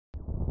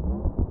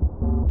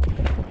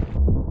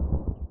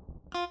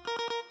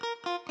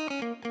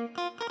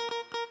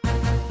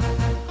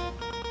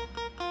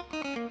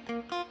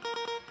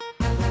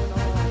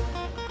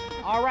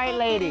right,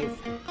 ladies.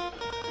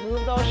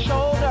 Move those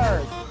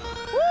shoulders.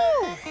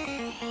 Woo!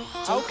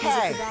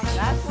 Okay,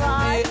 that's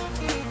right.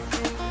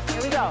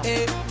 Here we go.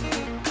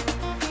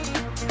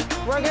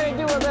 We're gonna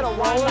do a little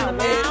roll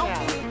around.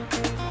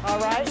 All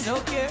right.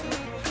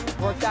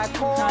 Work that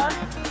core.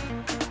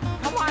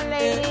 Come on,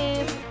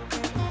 ladies.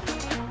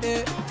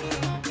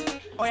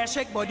 Oh yeah,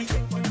 shake body.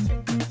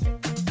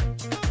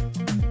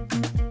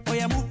 Oh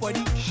yeah, move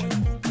body.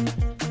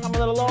 Come a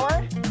little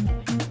lower.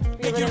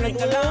 Feel it in the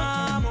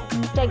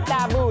glute. Shake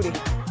that booty.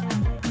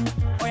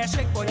 Oh yeah,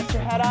 shake body. Lift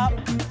your head up.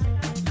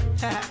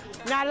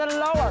 Now a little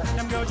lower.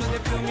 Them girls just they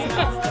feel me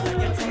now. Cause I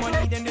get some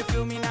money, then they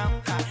feel me now.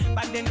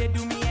 Back then they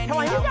do me anyhow. Come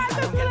on, you guys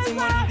I don't get some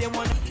money, they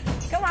want.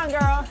 Come on,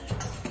 girl.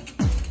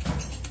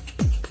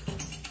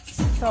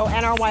 So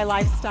NRY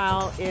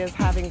Lifestyle is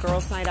having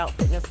Girls Night Out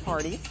fitness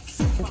parties.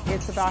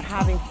 It's about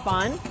having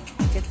fun.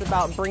 It's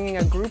about bringing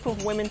a group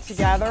of women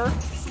together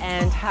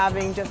and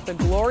having just a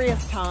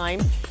glorious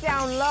time.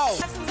 Down low.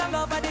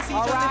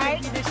 All right?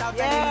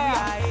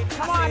 Yeah.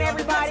 Come on,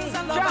 everybody.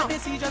 Jump. 1.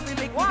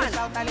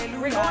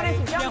 We're going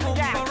into jumping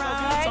jacks,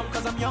 okay?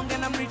 Cause I'm young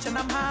and I'm rich and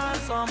I'm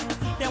handsome.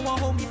 They won't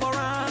hold me for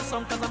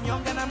ransom. Cause I'm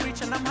young and I'm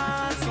rich and I'm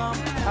handsome.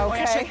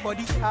 Okay.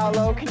 How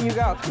low can you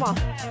go? Come on.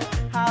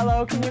 How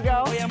low can you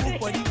go?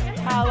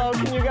 How low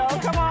can you go?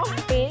 Come on.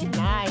 3,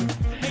 nice.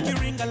 2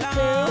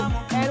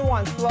 and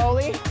 1.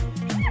 Slowly.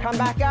 Come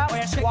back up.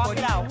 Walk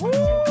it out. Woo!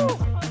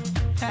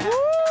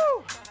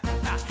 Woo!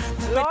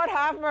 Lord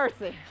have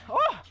mercy.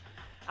 Oh,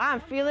 I'm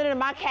feeling it in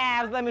my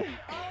calves. Let me.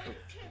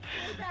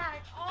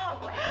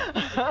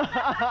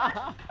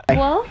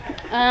 Well,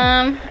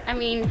 I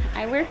mean,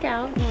 I work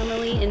out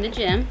normally in the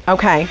gym.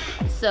 Okay.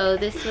 So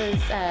this was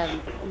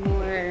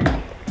more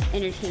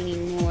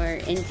entertaining, more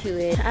into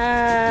it.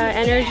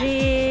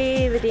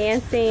 Energy, the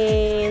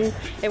dancing,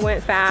 it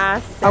went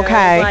fast. So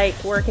Okay. It was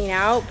like working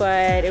out,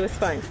 but it was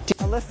fun.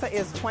 Alyssa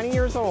is 20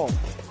 years old,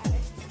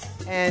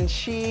 and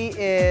she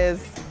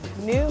is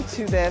new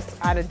to this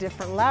at a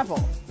different level.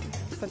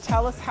 So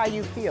tell us how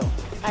you feel.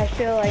 I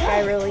feel like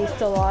I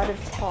released a lot of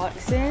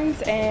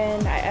toxins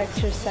and I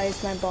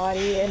exercised my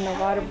body in a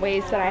lot of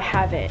ways that I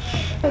haven't.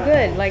 So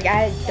good. Like,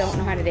 I don't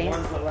know how to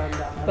dance,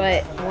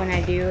 but when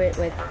I do it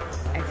with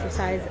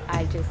exercise,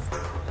 I just,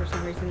 for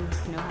some reason,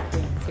 know how to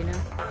dance, you know?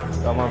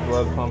 Got my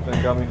blood pumping,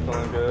 got me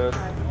feeling good,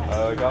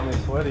 got me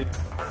sweaty.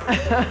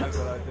 That's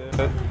what I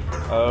did.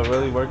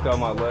 Really worked out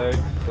my legs,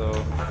 so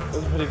it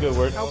was a pretty good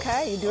workout.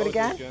 Okay, you do it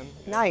again?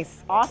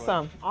 Nice,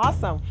 awesome,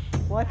 awesome.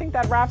 Well, I think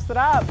that wraps it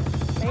up.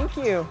 Thank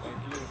you.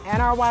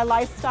 NRY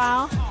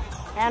Lifestyle,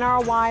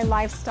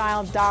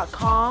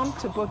 nrylifestyle.com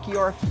to book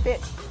your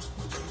fit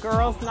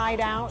girls'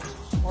 night out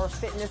or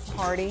fitness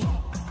party,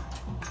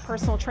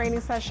 personal training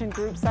session,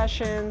 group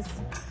sessions,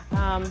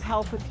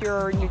 help with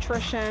your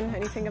nutrition,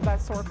 anything of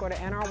that sort. Go to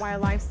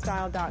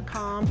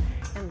nrylifestyle.com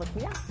and look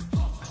me up.